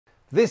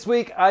This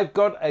week I've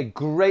got a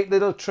great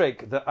little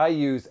trick that I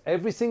use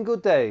every single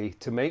day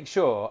to make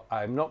sure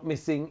I'm not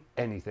missing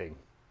anything.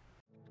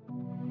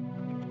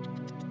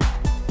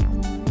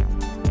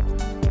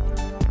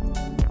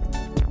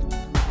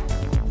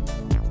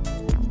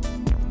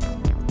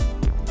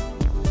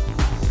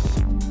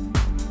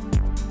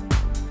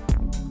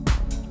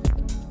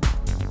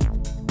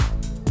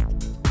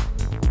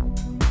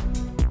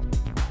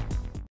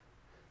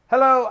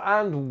 Hello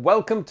and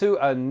welcome to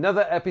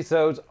another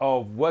episode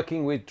of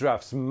Working with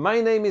Drafts. My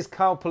name is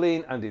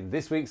Pullein, and in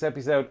this week's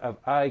episode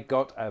I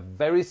got a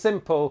very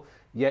simple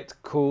yet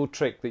cool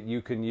trick that you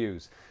can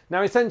use.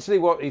 Now essentially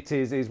what it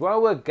is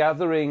while we're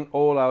gathering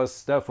all our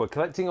stuff, we're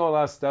collecting all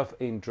our stuff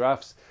in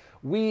drafts,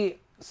 we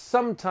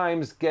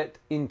sometimes get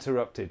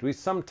interrupted. We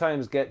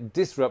sometimes get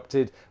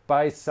disrupted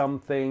by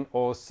something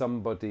or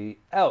somebody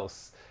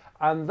else.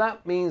 And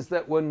that means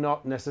that we're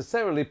not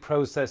necessarily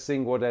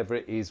processing whatever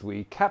it is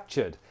we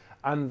captured.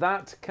 And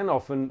that can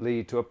often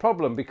lead to a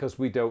problem because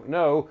we don't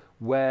know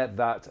where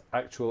that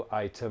actual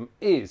item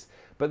is.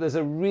 But there's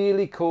a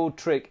really cool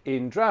trick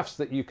in drafts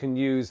that you can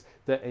use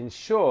that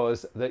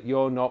ensures that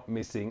you're not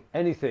missing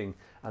anything.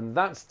 And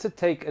that's to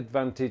take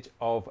advantage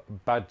of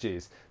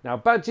badges. Now,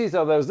 badges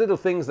are those little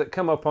things that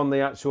come up on the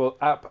actual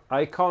app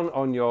icon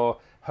on your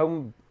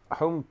home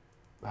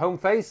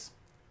face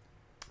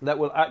that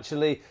will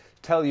actually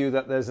tell you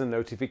that there's a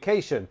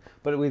notification.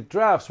 But with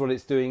drafts, what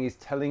it's doing is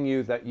telling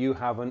you that you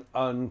have an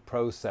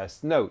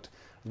unprocessed note.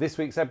 This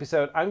week's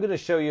episode, I'm going to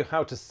show you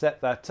how to set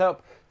that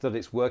up so that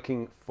it's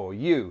working for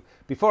you.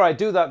 Before I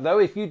do that though,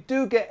 if you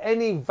do get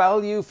any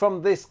value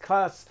from this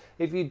class,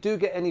 if you do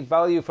get any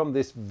value from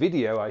this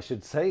video, I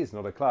should say, it's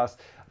not a class,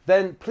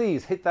 then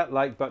please hit that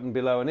like button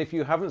below. And if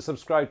you haven't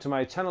subscribed to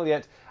my channel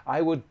yet,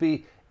 I would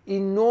be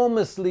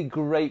enormously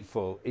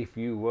grateful if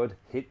you would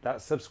hit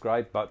that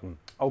subscribe button.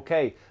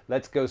 Okay,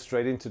 let's go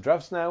straight into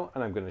drafts now,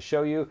 and I'm going to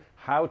show you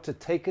how to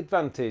take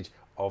advantage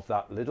of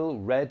that little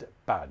red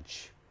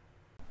badge.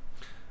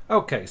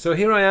 Okay, so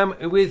here I am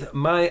with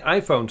my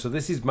iPhone. So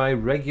this is my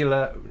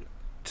regular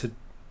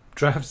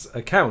drafts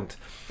account.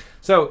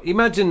 So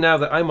imagine now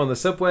that I'm on the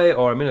subway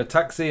or I'm in a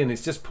taxi and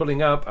it's just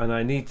pulling up and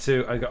I need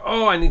to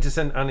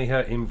send Annie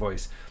her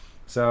invoice.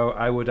 So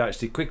I would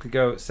actually quickly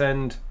go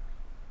send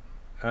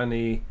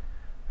Annie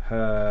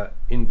her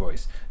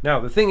invoice. Now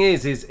the thing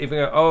is if I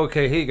go, oh,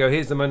 okay, here you go,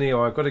 here's the money,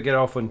 or I've got to get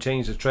off and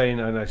change the train,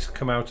 and I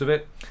come out of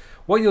it,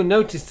 what you'll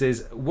notice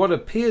is what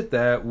appeared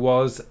there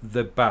was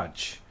the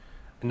badge.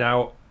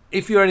 Now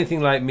if you're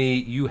anything like me,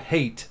 you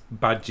hate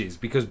badges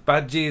because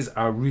badges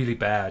are really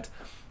bad,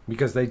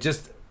 because they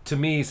just, to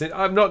me, say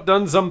I've not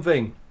done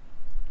something.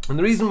 And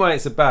the reason why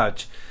it's a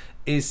badge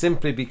is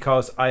simply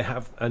because I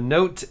have a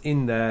note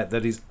in there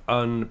that is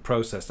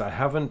unprocessed. I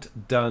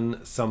haven't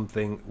done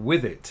something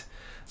with it.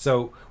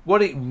 So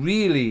what it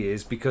really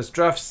is, because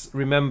drafts,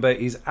 remember,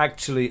 is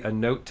actually a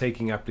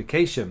note-taking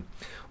application,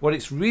 what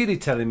it's really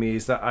telling me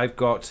is that I've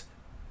got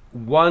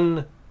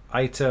one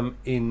item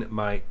in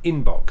my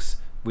inbox,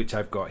 which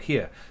I've got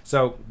here.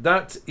 So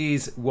that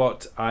is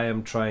what I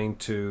am trying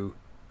to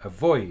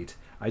avoid.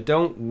 I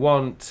don't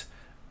want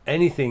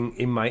anything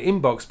in my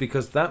inbox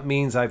because that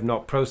means I've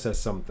not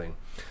processed something.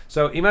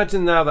 So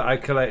imagine now that I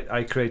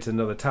create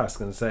another task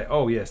and say,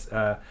 oh yes,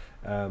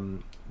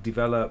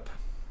 develop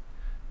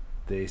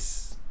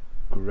this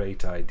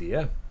great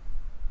idea,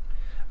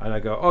 and I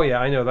go, oh yeah,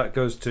 I know that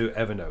goes to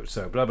Evernote,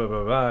 so blah blah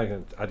blah blah, I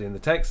can add in the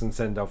text and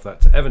send off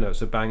that to Evernote,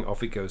 so bang,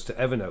 off it goes to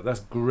Evernote.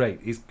 That's great,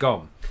 it's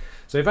gone.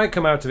 So if I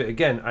come out of it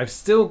again, I've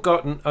still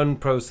got an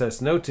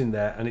unprocessed note in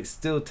there and it's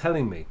still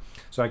telling me.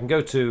 So I can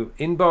go to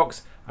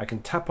inbox, I can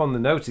tap on the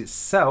note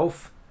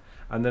itself,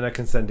 and then I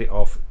can send it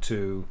off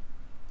to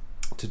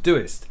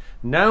Todoist.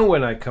 Now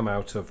when I come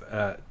out of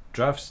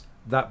drafts,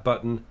 that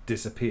button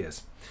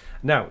disappears.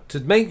 Now to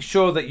make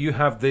sure that you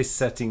have this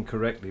setting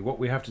correctly, what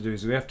we have to do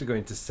is we have to go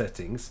into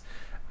settings,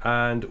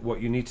 and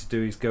what you need to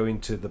do is go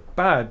into the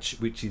badge,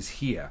 which is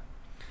here,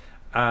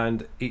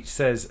 and it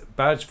says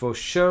badge for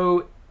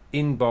show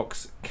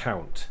inbox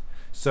count.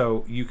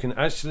 So you can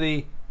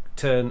actually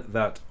turn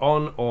that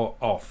on or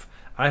off.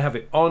 I have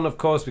it on, of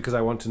course, because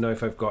I want to know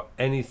if I've got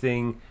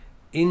anything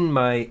in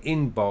my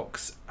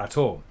inbox at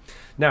all.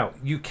 Now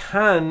you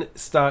can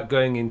start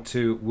going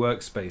into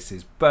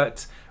workspaces,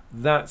 but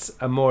that's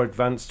a more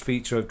advanced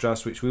feature of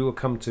drafts which we will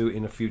come to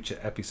in a future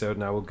episode,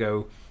 and I will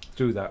go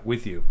through that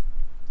with you.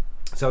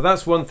 So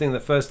that's one thing, the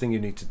first thing you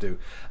need to do.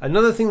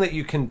 Another thing that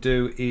you can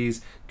do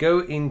is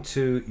go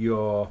into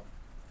your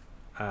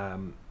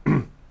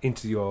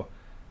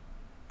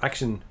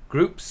action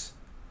groups,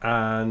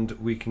 and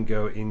we can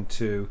go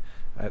into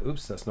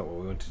oops, that's not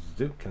what we wanted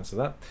to do, cancel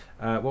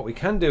that. What we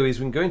can do is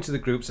we can go into the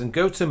groups and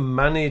go to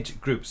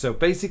manage groups. So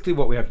basically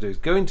what we have to do is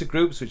go into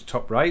groups, which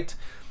top right,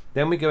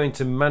 then we go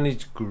into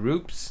manage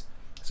groups.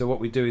 So what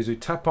we do is we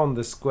tap on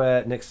the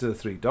square next to the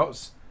three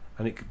dots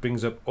and it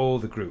brings up all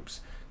the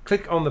groups.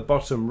 Click on the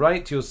bottom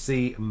right, you'll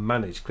see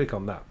manage, click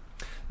on that.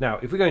 Now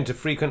if we go into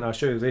frequent, I'll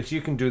show you this,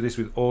 you can do this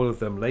with all of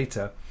them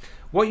later.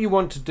 What you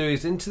want to do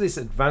is into this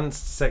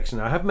advanced section,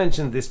 I have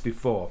mentioned this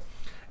before,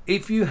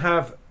 If you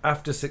have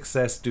after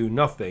success do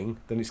nothing,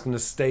 then it's going to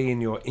stay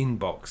in your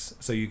inbox,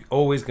 so you're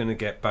always going to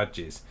get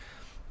badges.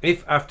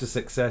 If after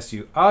success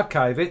you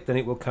archive it, then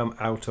it will come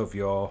out of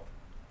your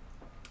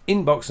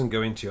inbox and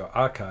go into your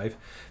archive.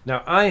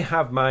 Now I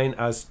have mine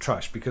as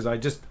trash because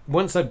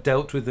once I've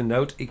dealt with the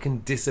note, it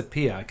can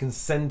disappear. I can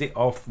send it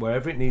off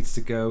wherever it needs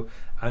to go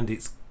and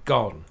it's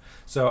gone.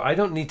 So I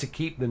don't need to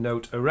keep the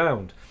note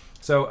around.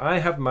 So I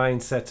have mine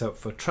set up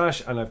for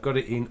trash, and I've got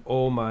it in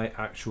all my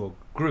actual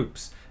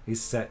groups is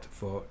set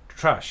for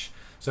trash.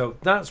 So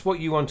that's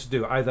what you want to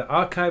do, either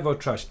archive or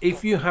trash.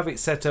 If you have it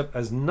set up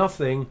as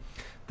nothing,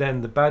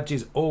 then the badge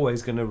is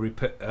always going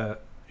to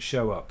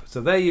show up.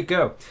 So there you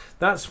go.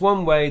 That's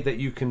one way that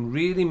you can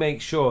really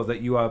make sure that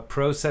you are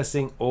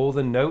processing all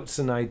the notes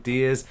and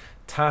ideas,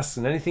 tasks,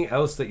 and anything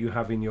else that you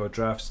have in your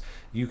drafts.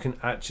 You can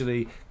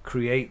actually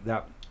create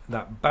that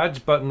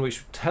badge button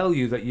which will tell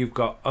you that you've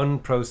got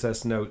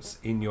unprocessed notes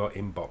in your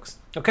inbox.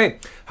 Okay,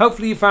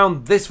 hopefully you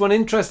found this one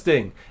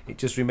interesting. It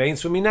just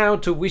remains for me now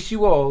to wish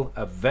you all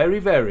a very,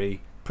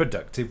 very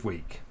productive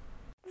week.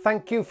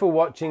 Thank you for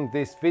watching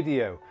this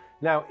video.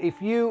 Now,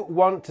 if you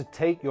want to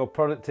take your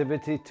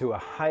productivity to a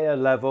higher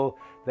level,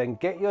 then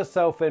get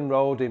yourself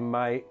enrolled in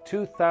my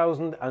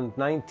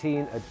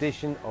 2019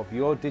 edition of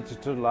Your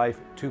Digital Life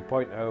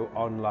 2.0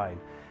 online.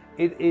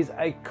 It is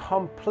a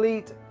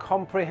complete,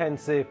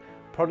 comprehensive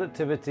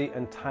productivity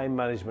and time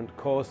management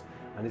course,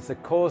 and it's a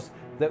course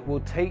that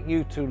will take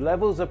you to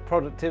levels of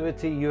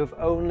productivity you have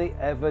only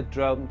ever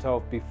dreamt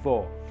of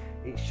before.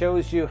 It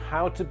shows you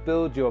how to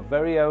build your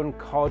very own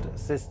C.O.D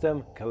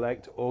system,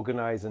 collect,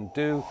 organize and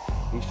do.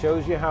 It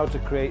shows you how to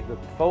create the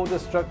folder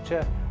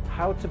structure,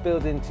 how to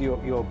build into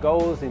your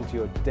goals, into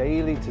your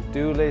daily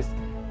to-do list.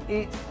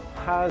 It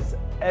has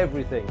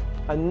everything.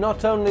 And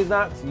not only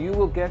that, you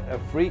will get a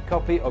free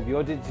copy of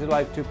Your Digital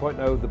Life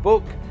 2.0, the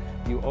book.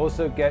 You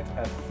also get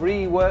a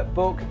free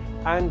workbook,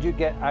 and you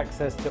get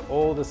access to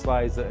all the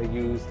slides that are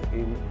used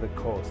in the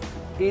course.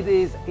 It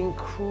is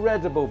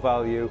incredible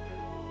value.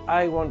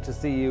 I want to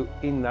see you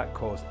in that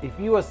course. If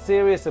you are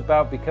serious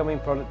about becoming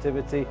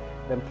productivity,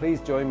 then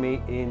please join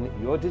me in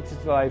Your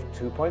Digital Life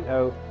 2.0,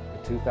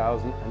 the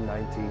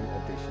 2019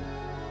 edition.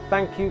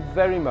 Thank you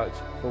very much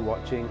for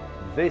watching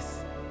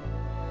this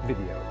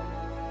video.